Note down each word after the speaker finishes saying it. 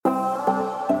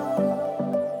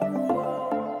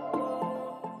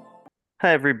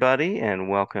Hi, everybody, and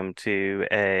welcome to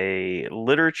a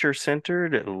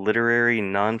literature-centered literary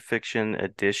nonfiction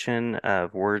edition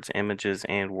of Words, Images,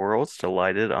 and Worlds.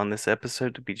 Delighted on this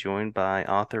episode to be joined by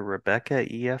author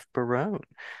Rebecca E.F. Barone.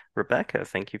 Rebecca,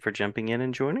 thank you for jumping in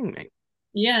and joining me.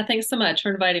 Yeah, thanks so much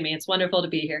for inviting me. It's wonderful to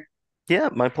be here. Yeah,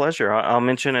 my pleasure. I'll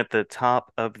mention at the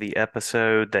top of the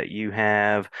episode that you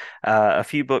have a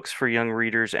few books for young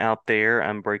readers out there,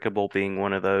 Unbreakable being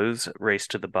one of those, Race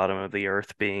to the Bottom of the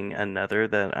Earth being another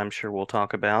that I'm sure we'll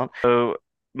talk about. So,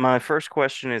 my first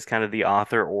question is kind of the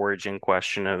author origin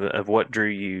question of what drew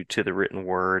you to the written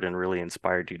word and really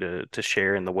inspired you to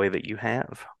share in the way that you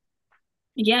have.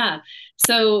 Yeah.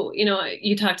 So,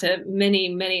 you talk to many,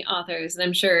 many authors, and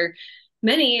I'm sure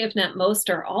many, if not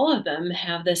most or all of them,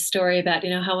 have this story about,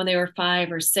 how when they were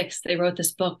 5 or 6, they wrote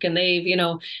this book and they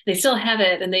still have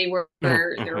it, and their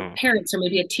Hmm. parents or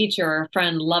maybe a teacher or a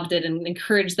friend loved it and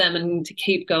encouraged them and to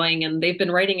keep going, and they've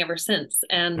been writing ever since.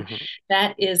 And Hmm.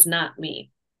 that is not me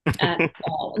at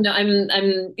all. No,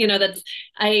 that's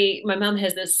my mom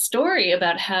has this story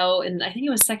about how in I think it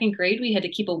was second grade we had to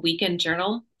keep a weekend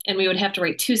journal and we would have to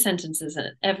write 2 sentences in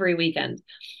it every weekend.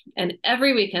 And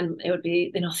every weekend it would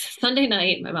be, Sunday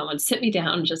night, my mom would sit me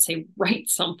down and just say, write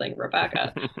something,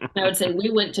 Rebecca. And I would say, we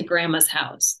went to grandma's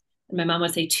house. And my mom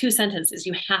would say, 2 sentences.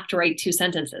 You have to write 2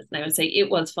 sentences. And I would say,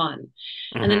 it was fun.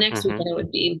 And the Hmm. next Hmm. weekend it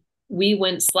would be, we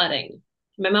went sledding.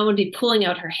 My mom would be pulling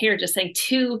out her hair, just saying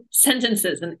 2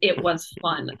 sentences, and it was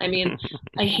fun. I mean,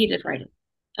 I hated writing.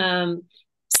 Um,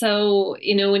 so,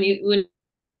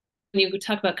 when you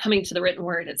talk about coming to the written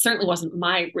word, it certainly wasn't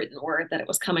my written word that it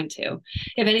was coming to.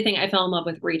 If anything, I fell in love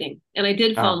with reading. And I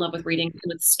did fall in Oh. love with reading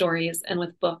and with stories and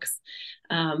with books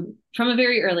from a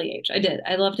very early age. I did.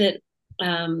 I loved it.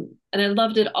 And I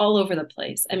loved it all over the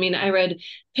place. I mean, I read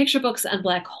picture books on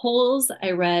black holes.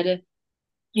 I read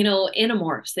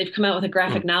Animorphs. They've come out with a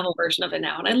graphic novel version of it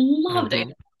now, and I loved Mm-hmm.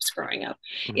 Animorphs growing up.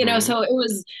 Hmm. So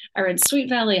I read Sweet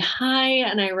Valley High,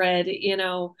 and I read,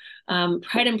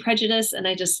 Pride and Prejudice, and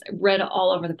I just read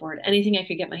all over the board. Anything I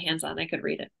could get my hands on, I could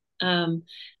read it. And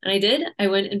I did. I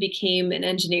went and became an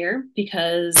engineer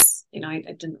because, I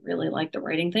didn't really like the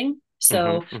writing thing. Hmm.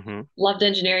 So Hmm. loved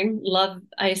engineering.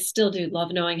 I still do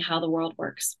love knowing how the world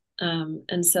works.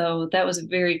 And so that was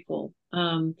very cool.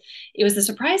 It was a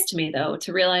surprise to me, though,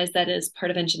 to realize that as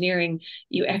part of engineering,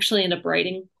 you actually end up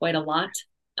writing quite a lot.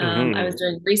 I was Hmm.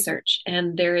 doing research,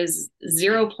 and there is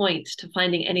 0 point to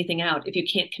finding anything out if you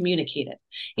can't communicate it.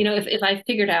 If I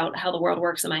figured out how the world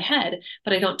works in my head,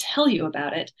 but I don't tell you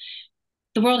about it,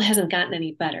 the world hasn't gotten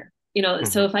any better.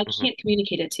 So Hmm. if I Hmm. can't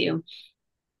communicate it to you,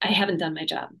 I haven't done my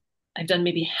job. I've done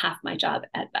maybe half my job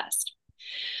at best.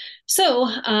 So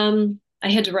I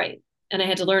had to write and I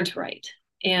had to learn to write.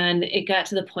 And it got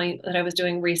to the point that I was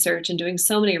doing research and doing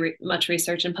much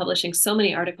research and publishing so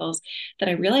many articles that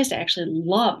I realized I actually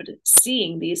loved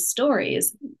seeing these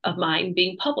stories of mine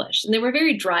being published. And they were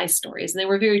very dry stories and they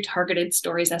were very targeted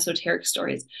stories, esoteric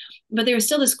stories, but they were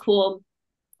still this cool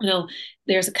you know,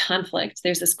 there's a conflict.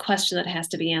 There's this question that has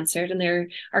to be answered, and there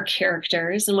are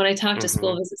characters. And when I talk to Hmm.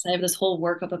 school visits, I have this whole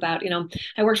workup about,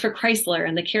 I worked for Chrysler,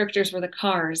 and the characters were the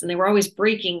cars, and they were always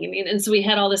breaking. And so we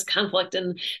had all this conflict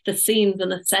in the scenes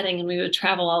and the setting, and we would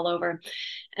travel all over.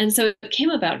 And so it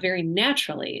came about very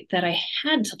naturally that I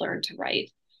had to learn to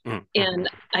write. Hmm. And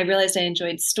I realized I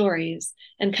enjoyed stories,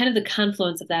 and kind of the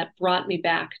confluence of that brought me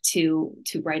back to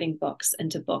writing books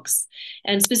and to books,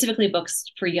 and specifically books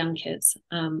for young kids.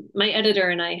 My editor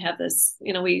and I have this,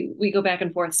 we go back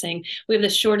and forth saying we have the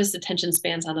shortest attention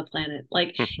spans on the planet.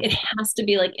 Like it has to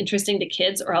be like interesting to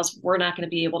kids, or else we're not going to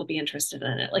be able to be interested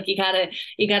in it. Like you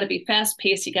gotta be fast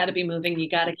paced, you gotta be moving, you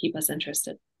gotta keep us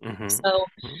interested. Hmm.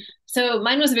 So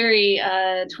mine was a very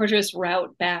tortuous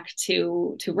route back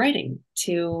to writing,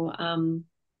 to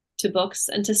books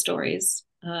and to stories,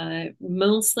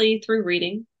 mostly through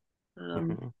reading, um,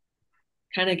 Hmm.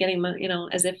 kind of getting my,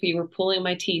 as if you were pulling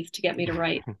my teeth to get me to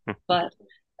write, but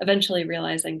eventually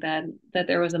realizing that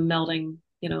there was a melding,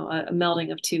 a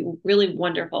melding of two really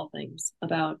wonderful things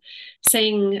about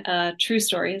saying true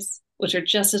stories, which are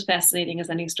just as fascinating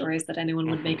as any stories that anyone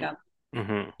would make Hmm. up,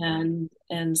 Hmm.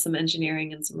 and some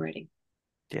engineering and some writing.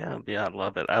 Yeah, yeah, I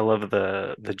love it. I love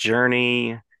the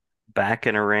journey back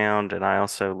and around, and I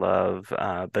also love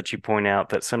that you point out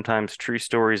that sometimes true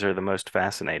stories are the most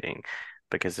fascinating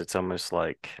because it's almost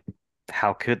like,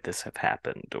 how could this have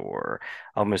happened? Or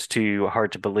almost too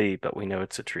hard to believe, but we know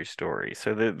it's a true story.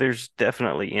 So there's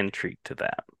definitely intrigue to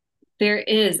that. There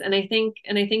is, and I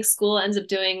think school ends up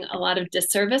doing a lot of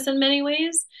disservice in many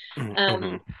ways.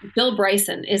 Mm-hmm. Bill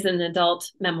Bryson is an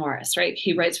adult memoirist, right?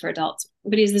 He writes for adults,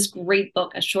 but he has this great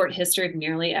book, A Short History of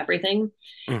Nearly Everything.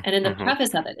 And in the Mm-hmm.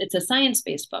 preface of it, it's a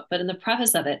science-based book, but in the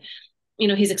preface of it,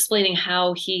 he's explaining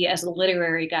how he, as a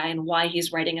literary guy, and why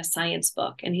he's writing a science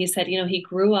book. And he said, he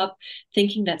grew up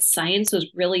thinking that science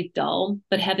was really dull,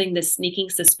 but having this sneaking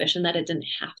suspicion that it didn't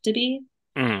have to be.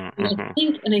 Mm-hmm.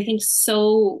 And I think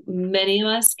so many of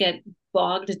us get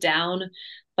bogged down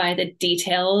by the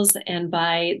details and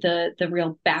by the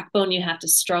real backbone you have to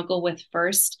struggle with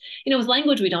first. With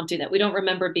language, we don't do that. We don't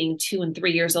remember being 2 and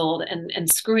 3 years old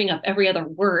and screwing up every other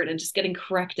word and just getting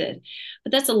corrected.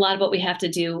 But that's a lot of what we have to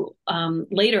do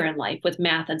later in life with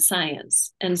math and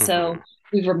science. And so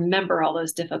Mm-hmm. we remember all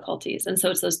those difficulties. And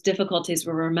so it's those difficulties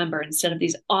we remember instead of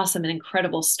these awesome and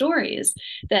incredible stories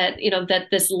that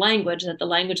this language, that the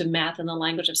language of math and the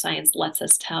language of science lets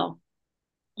us tell.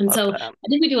 And Love so that. I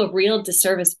think we do a real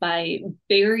disservice by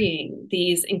burying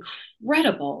these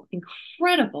incredible,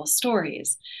 incredible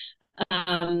stories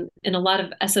in a lot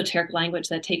of esoteric language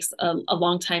that takes a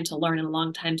long time to learn and a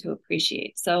long time to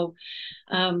appreciate. So,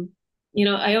 um,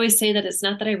 I always say that it's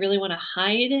not that I really want to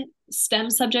hide STEM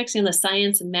subjects, the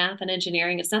science and math and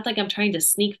engineering. It's not like I'm trying to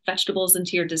sneak vegetables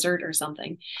into your dessert or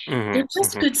something. They're Mm-hmm.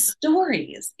 just Mm-hmm. good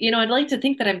stories. I'd like to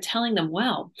think that I'm telling them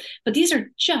well, but these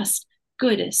are just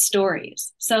good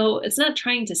stories. So it's not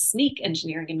trying to sneak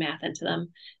engineering and math into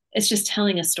them. It's just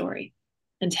telling a story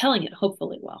and telling it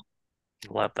hopefully well.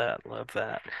 Love that. Love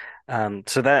that.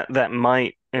 So that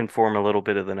might inform a little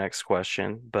bit of the next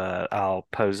question, but I'll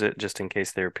pose it just in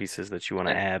case there are pieces that you want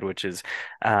to Sure. add, which is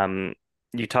um,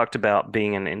 you talked about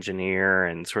being an engineer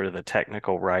and sort of the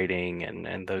technical writing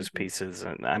and those Mhm. pieces.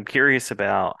 And I'm curious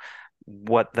about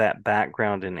what that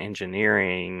background in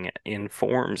engineering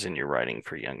informs in your writing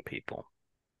for young people.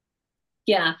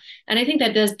 Yeah. And I think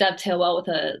that does dovetail well with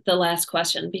the last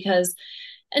question because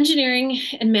engineering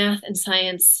and math and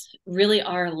science really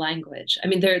are language. I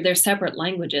mean, they're separate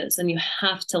languages, and you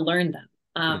have to learn them.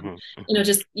 Hmm. Hmm.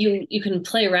 Just you can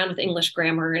play around with English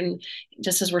grammar, and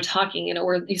just as we're talking,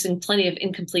 we're using plenty of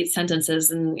incomplete sentences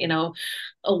and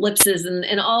ellipses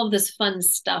and all of this fun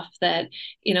stuff that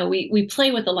we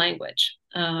play with the language.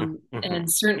 Hmm.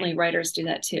 And certainly writers do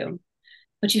that too,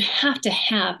 but you have to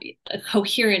have a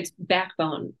coherent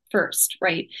backbone first,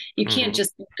 right? You can't Hmm.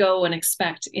 just go and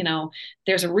expect,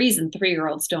 there's a reason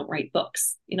 3-year-olds don't write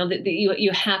books.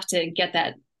 You have to get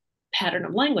that pattern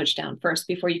of language down first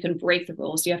before you can break the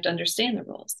rules. You have to understand the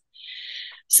rules.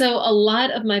 So a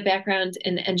lot of my background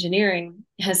in engineering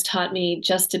has taught me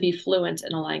just to be fluent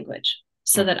in a language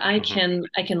so that I Hmm. can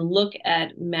I can look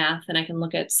at math and I can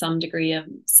look at some degree of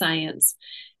science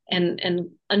and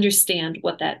understand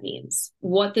what that means,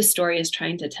 what the story is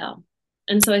trying to tell.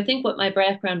 And so I think what my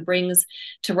background brings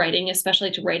to writing,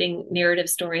 especially to writing narrative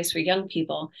stories for young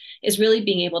people, is really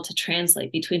being able to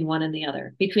translate between one and the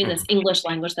other, between this Hmm. English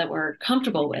language that we're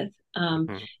comfortable with,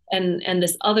 Hmm. and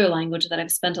this other language that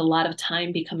I've spent a lot of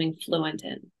time becoming fluent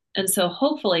in. And so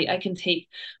hopefully I can take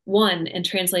one and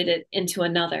translate it into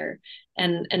another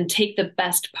and take the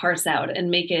best parts out and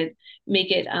make it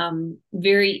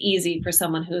very easy for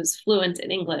someone who's fluent in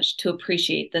English to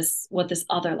appreciate this what this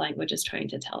other language is trying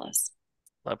to tell us.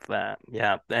 Love that.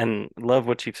 Yeah. And love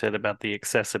what you've said about the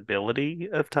accessibility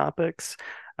of topics.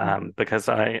 Mhm. Because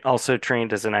I also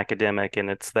trained as an academic, and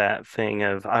it's that thing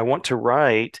of I want to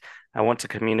write, I want to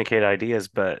communicate ideas,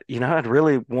 but I'd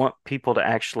really want people to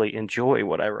actually enjoy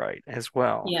what I write as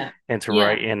well, Yeah. and to Yeah.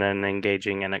 write in an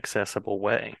engaging and accessible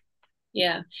way.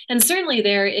 Yeah. And certainly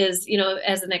there is,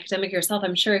 as an academic yourself,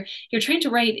 I'm sure you're trained to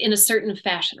write in a certain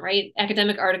fashion, right?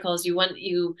 Academic articles,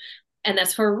 and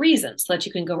that's for a reason, so that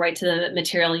you can go right to the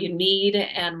material you need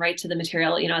and right to the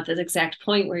material, at the exact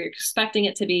point where you're expecting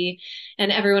it to be.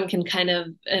 And everyone can kind of,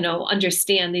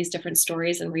 understand these different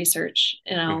stories and research,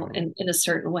 Hmm. in a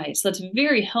certain way. So that's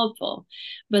very helpful.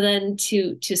 But then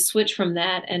to switch from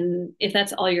that, and if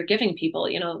that's all you're giving people,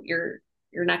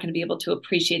 you're not going to be able to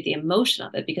appreciate the emotion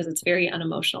of it because it's very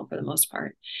unemotional for the most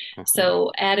part. Hmm.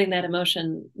 So adding that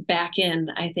emotion back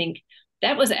in, I think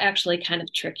that was actually kind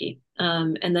of tricky.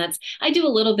 And I do a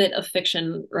little bit of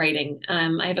fiction writing.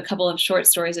 I have a couple of short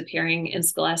stories appearing in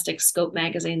Scholastic Scope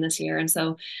magazine this year. And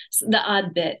so the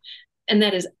odd bit. and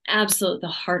that is absolutely the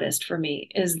hardest for me,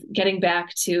 is getting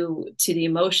back to the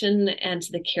emotion and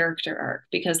to the character arc,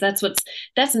 because that's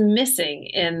missing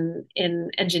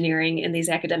in engineering, in these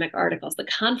academic articles. The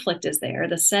conflict is there,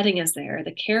 the setting is there,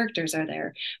 the characters are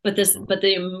there, Mhm. but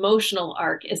the emotional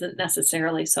arc isn't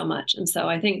necessarily so much. And so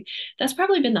I think that's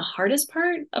probably been the hardest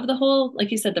part of the whole,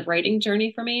 like you said, the writing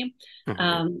journey for me. Mhm.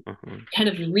 um, Mhm. Kind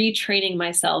of retraining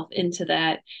myself into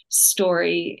that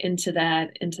story, into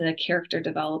that character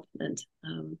development.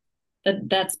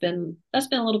 That's been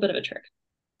a little bit of a trick.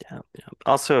 Yeah, yeah.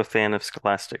 Also a fan of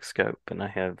Scholastic Scope, and I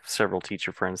have several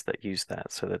teacher friends that use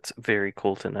that, so that's very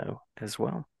cool to know as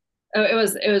well. Oh, it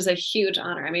was a huge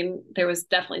honor. I mean, there was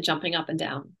definitely jumping up and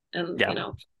down, and Yeah.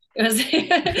 it was.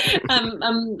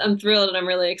 I'm thrilled and I'm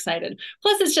really excited.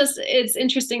 Plus, it's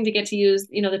interesting to get to use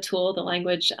the tool, the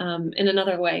language, in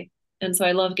another way, and so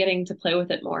I love getting to play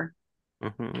with it more.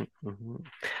 Hmm.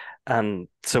 Hmm.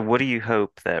 So what do you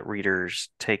hope that readers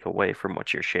take away from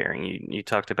what you're sharing? You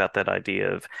talked about that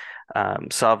idea of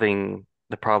solving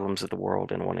the problems of the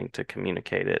world and wanting to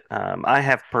communicate it. I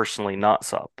have personally not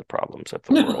solved the problems of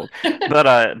the No. world,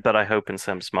 but I hope in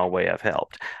some small way I've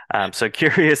helped. So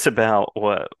curious about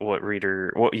what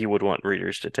you would want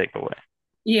readers to take away.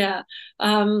 Yeah.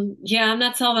 Yeah, I'm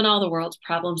not solving all the world's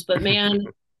problems, but man,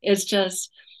 it's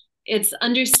just it's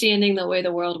understanding the way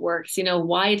the world works. Hmm.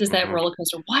 Why is that roller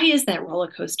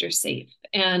coaster safe?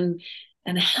 And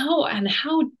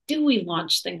how do we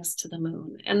launch things to the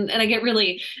moon? And I get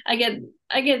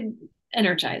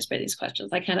energized by these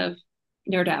questions. I kind of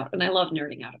nerd out, and I love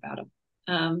nerding out about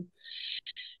them.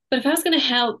 But if I was going to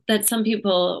help that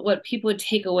what people would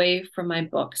take away from my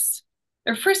books,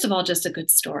 or first of all, just a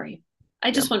good story. I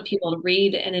Yeah. just want people to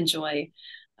read and enjoy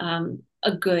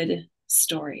a good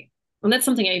story. And that's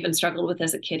something I even struggled with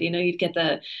as a kid. You'd get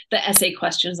the essay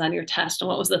questions on your test, and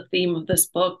what was the theme of this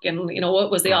book, and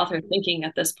what was the author thinking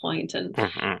at this point,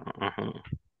 Hmm.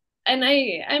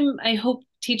 I hope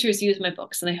teachers use my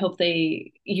books, and I hope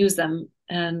they use them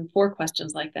and for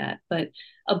questions like that. But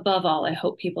above all, I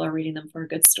hope people are reading them for a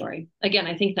good story. Again,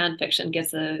 I think nonfiction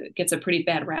gets a pretty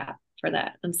bad rap for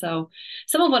that. And so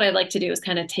some of what I'd like to do is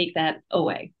kind of take that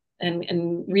away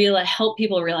and really help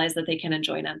people realize that they can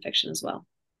enjoy nonfiction as well.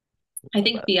 I Love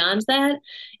think that. beyond that,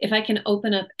 if I can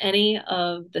open up any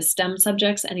of the STEM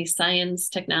subjects, any science,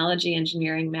 technology,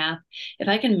 engineering, math, if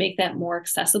I can make that more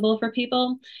accessible for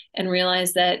people and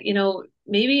realize that,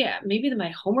 maybe my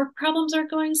homework problems aren't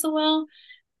going so well,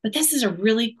 but this is a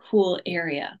really cool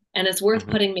area and it's worth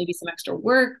Hmm. putting maybe some extra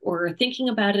work or thinking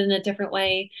about it in a different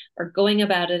way or going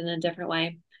about it in a different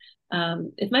way.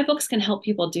 If my books can help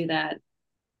people do that,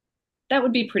 that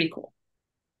would be pretty cool.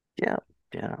 Yeah,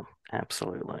 yeah,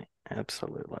 absolutely,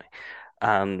 absolutely.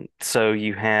 So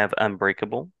you have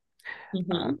Unbreakable, um,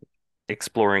 Mhm.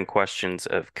 exploring questions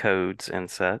of codes and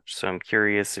such. So I'm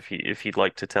curious if you'd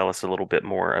like to tell us a little bit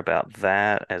more about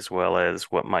that, as well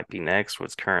as what might be next,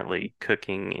 what's currently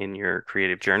cooking in your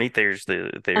creative journey. There's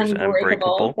Unbreakable.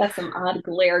 Unbreakable. That's some odd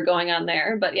glare going on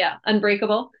there, but yeah,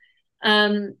 Unbreakable.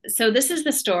 So this is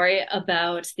the story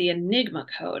about the Enigma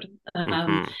code. Hmm.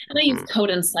 And I use Hmm. code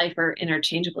and cipher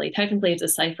interchangeably. Technically, it's a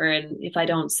cipher, and if I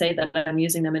don't say that I'm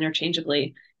using them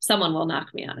interchangeably, someone will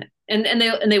knock me on it, and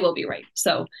they will be right.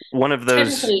 So One of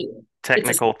those technically, it's a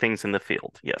technical cipher, things in the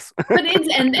field. Yes. but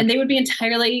and they would be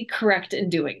entirely correct in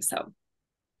doing so.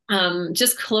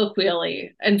 Just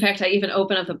colloquially. In fact, I even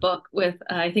open up the book with,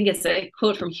 I think it's a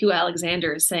quote from Hugh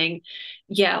Alexander saying,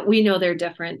 "Yeah, we know they're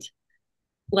different.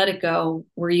 Let it go.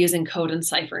 We're using code and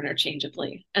cipher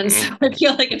interchangeably." And so I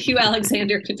feel like if Hugh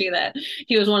Alexander could do that,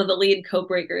 he was one of the lead code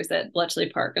breakers at Bletchley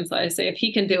Park. And so I say, if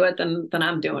he can do it, then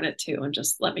I'm doing it too, and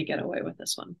just let me get away with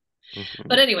this one.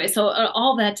 But Hmm. anyway, so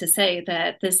all that to say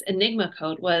that this Enigma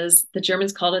code was, the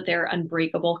Germans called it their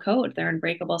unbreakable code, their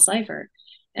unbreakable cipher.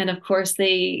 And of course,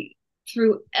 they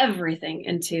threw everything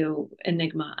into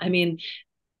Enigma. I mean,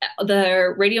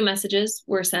 the radio messages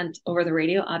were sent over the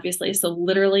radio, obviously. So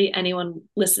literally anyone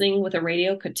listening with a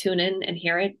radio could tune in and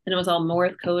hear it. And it was all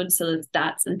Morse code, so it's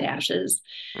dots and dashes.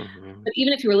 Hmm. But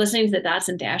even if you were listening to the dots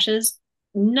and dashes,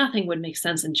 nothing would make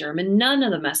sense in German. None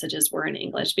of the messages were in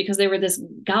English because they were this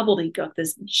gobbledygook,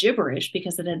 this gibberish,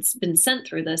 because it had been sent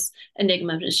through this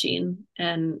Enigma machine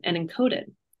and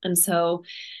encoded. And so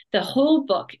the whole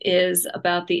book is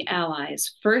about the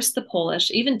Allies. First, the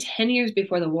Polish, even 10 years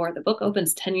before the war. The book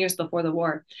opens 10 years before the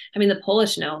war. I mean, the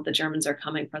Polish know the Germans are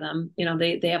coming for them.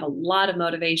 They have a lot of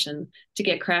motivation to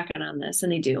get cracking on this,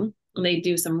 and they do. and they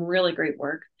do some really great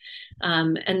work.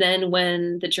 And then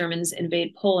when the Germans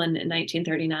invade Poland in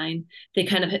 1939, they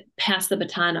kind of passed the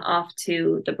baton off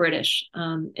to the British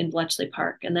in Bletchley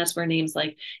Park, and that's where names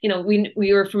like,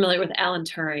 we were familiar with Alan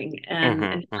Turing and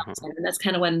Hmm. Hamilton, and that's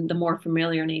kind of when the more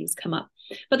familiar names come up.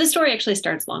 But the story actually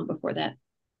starts long before that.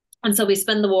 And so we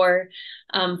spend the war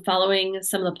following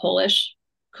some of the Polish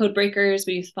code breakers.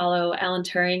 We follow Alan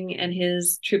Turing and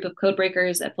his troop of code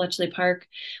breakers at Bletchley Park.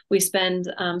 We spend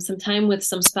some time with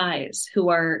some spies who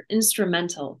are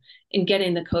instrumental in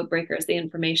getting the code breakers the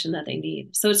information that they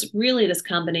need. So it's really this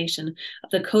combination of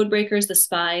the code breakers, the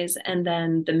spies, and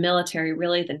then the military,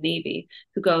 really the Navy,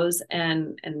 who goes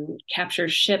and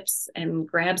captures ships and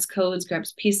grabs codes,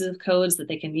 grabs pieces of codes that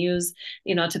they can use,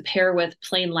 to pair with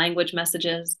plain language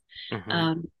messages. Hmm.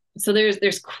 um, so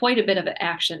there's quite a bit of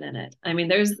action in it. I mean,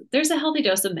 there's a healthy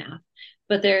dose of math,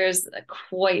 but there's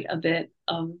quite a bit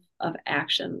of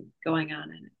action going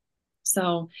on in it.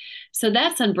 So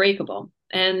that's Unbreakable.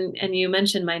 And you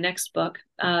mentioned my next book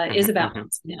is Hmm. about Hmm.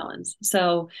 Mount St. Helens.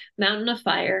 So Mountain of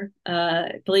Fire,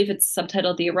 I believe it's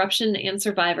subtitled The Eruption and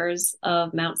Survivors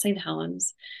of Mount St.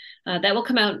 Helens. That will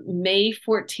come out May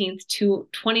 14th,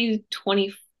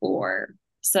 2024.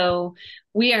 So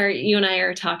you and I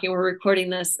are talking, we're recording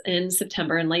this in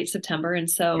September, in late September. And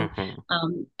so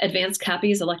Hmm. advanced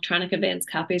copies, electronic advanced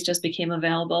copies just became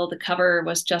available. The cover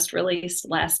was just released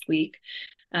last week.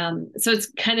 So it's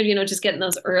kind of, just getting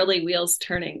those early wheels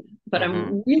turning, but Hmm.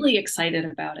 I'm really excited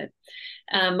about it.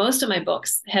 Most of my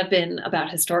books have been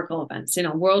about historical events,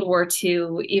 World War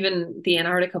II, even the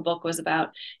Antarctica book was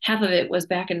about, half of it was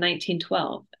back in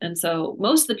 1912. And so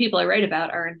most of the people I write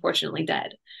about are unfortunately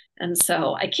dead. And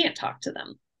so I can't talk to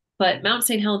them. But Mount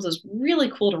St. Helens was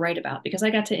really cool to write about because I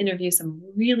got to interview some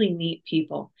really neat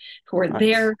people who are Nice.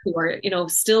 there, who are,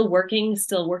 still working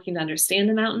to understand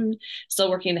the mountain,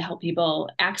 still working to help people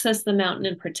access the mountain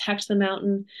and protect the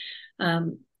mountain.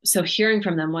 So hearing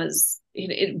from them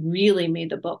it really made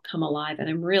the book come alive, and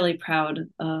I'm really proud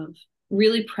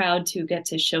to get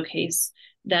to showcase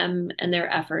them and their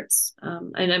efforts.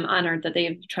 And I'm honored that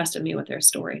they've trusted me with their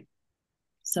story.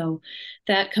 So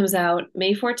that comes out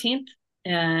May 14th.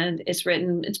 And it's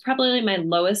probably my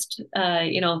lowest,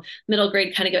 middle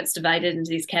grade kind of gets divided into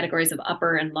these categories of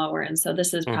upper and lower. And so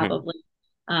this is Hmm. probably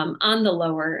on the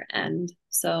lower end.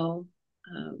 So,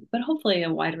 but hopefully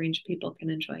a wide range of people can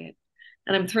enjoy it.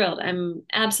 And I'm thrilled. I'm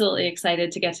absolutely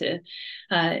excited to get to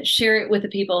share it with the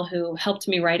people who helped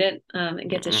me write it, and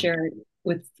get to Hmm. share it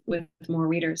with more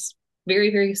readers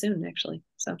very, very soon, actually.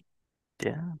 So.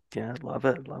 Yeah, yeah, love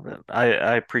it, love it.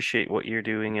 I appreciate what you're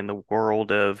doing in the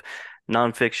world of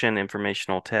nonfiction,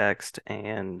 informational text,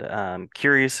 and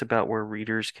curious about where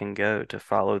readers can go to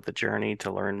follow the journey,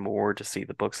 to learn more, to see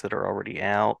the books that are already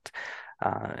out,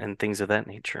 and things of that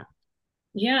nature.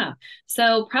 Yeah.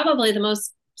 So probably the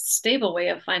most stable way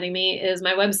of finding me is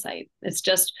my website. It's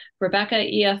just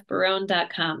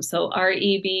RebeccaEFBarone.com. So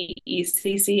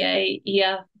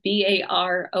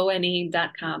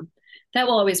RebeccaEFBarone.com. That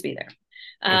will always be there.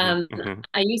 Hmm. Um, Hmm.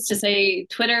 I used to say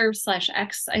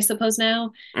Twitter/X, I suppose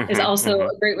now, is Hmm. also Hmm.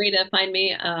 a great way to find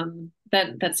me.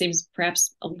 That seems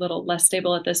perhaps a little less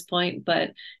stable at this point,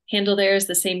 but handle there is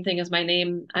the same thing as my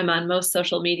name. I'm on most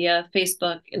social media,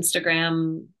 Facebook,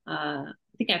 Instagram. I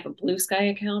think I have a Blue Sky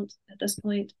account at this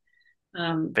point.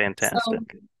 So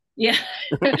Fantastic. yeah,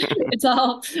 it's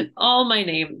all my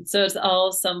name. So it's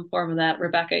all some form of that,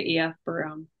 Rebecca E.F.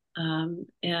 Barone.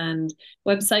 And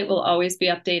website will always be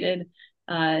updated.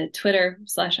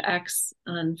 Twitter/X,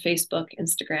 on Facebook,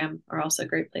 Instagram are also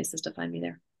great places to find me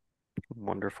there.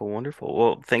 Wonderful, wonderful.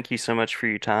 Well, thank you so much for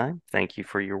your time. Thank you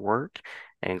for your work,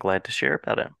 and glad to share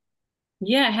about it.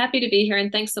 Yeah, happy to be here. And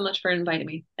thanks so much for inviting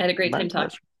me. I had a great My time talking.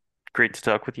 pleasure. Great to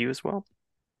talk with you as well.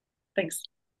 Thanks.